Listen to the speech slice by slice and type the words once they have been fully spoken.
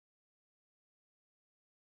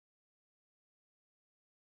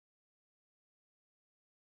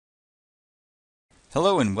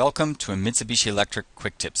Hello and welcome to a Mitsubishi Electric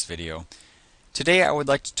Quick Tips video. Today I would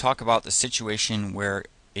like to talk about the situation where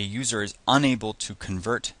a user is unable to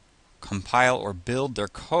convert, compile, or build their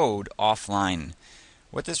code offline.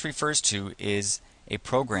 What this refers to is a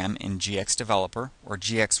program in GX Developer or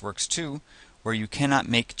GXWorks 2 where you cannot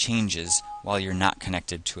make changes while you're not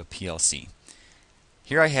connected to a PLC.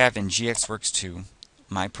 Here I have in GXWorks 2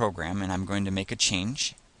 my program, and I'm going to make a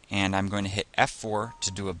change, and I'm going to hit F4 to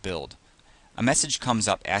do a build. A message comes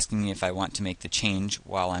up asking me if I want to make the change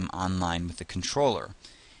while I'm online with the controller.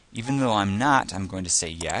 Even though I'm not, I'm going to say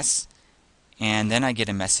yes, and then I get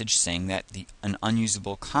a message saying that an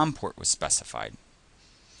unusable COM port was specified.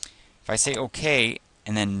 If I say OK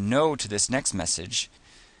and then no to this next message,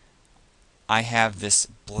 I have this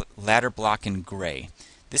ladder block in gray.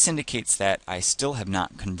 This indicates that I still have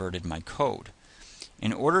not converted my code.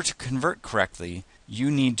 In order to convert correctly,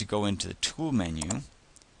 you need to go into the Tool menu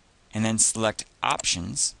and then select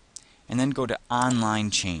Options and then go to Online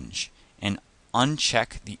Change and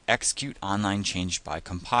uncheck the Execute Online Change by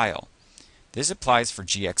Compile. This applies for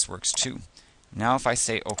GXWorks 2. Now if I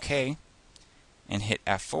say OK and hit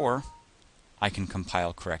F4, I can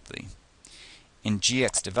compile correctly. In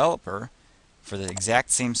GX Developer, for the exact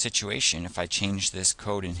same situation, if I change this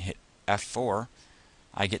code and hit F4,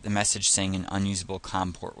 I get the message saying an unusable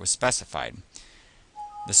COM port was specified.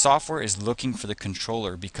 The software is looking for the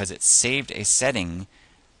controller because it saved a setting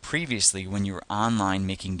previously when you were online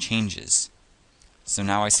making changes. So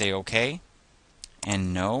now I say OK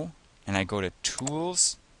and no, and I go to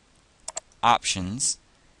Tools, Options,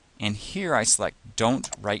 and here I select Don't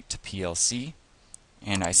Write to PLC,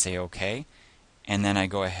 and I say OK, and then I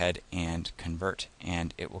go ahead and convert,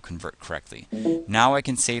 and it will convert correctly. Now I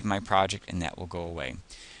can save my project and that will go away.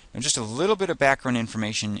 Now just a little bit of background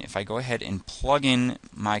information. If I go ahead and plug in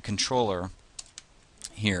my controller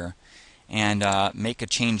here and make a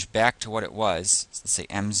change back to what it was, so let's say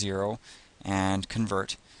M0 and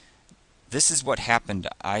convert, this is what happened.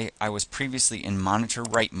 I was previously in monitor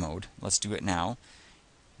write mode. Let's do it now.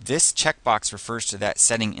 This checkbox refers to that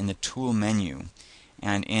setting in the Tool menu.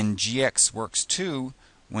 And in GXWorks 2,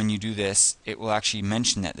 when you do this, it will actually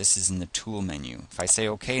mention that this is in the Tool menu. If I say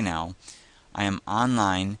OK now, I am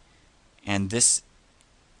online, and this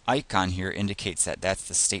icon here indicates that that's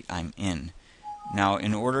the state I'm in. Now,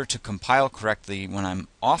 in order to compile correctly when I'm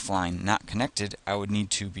offline, not connected, I would need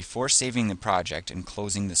to, before saving the project and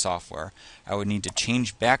closing the software, I would need to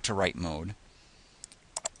change back to write mode,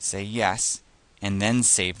 say yes, and then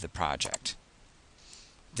save the project.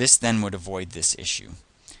 This then would avoid this issue.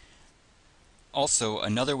 Also,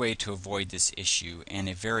 another way to avoid this issue, and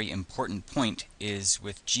a very important point, is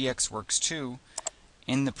with GXWorks 2,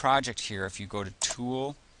 in the project here, if you go to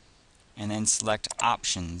Tool and then select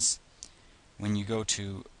Options, when you go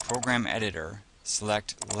to Program Editor,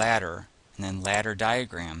 select Ladder and then Ladder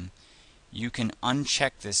Diagram, you can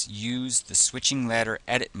uncheck this Use the Switching Ladder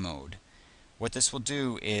Edit mode. What this will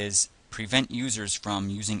do is prevent users from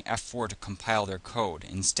using F4 to compile their code.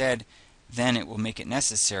 Instead, then it will make it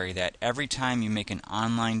necessary that every time you make an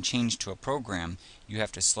online change to a program, you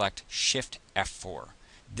have to select Shift F4.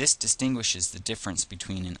 This distinguishes the difference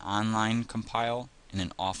between an online compile and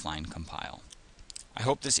an offline compile. I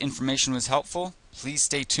hope this information was helpful. Please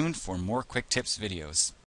stay tuned for more Quick Tips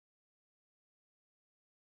videos.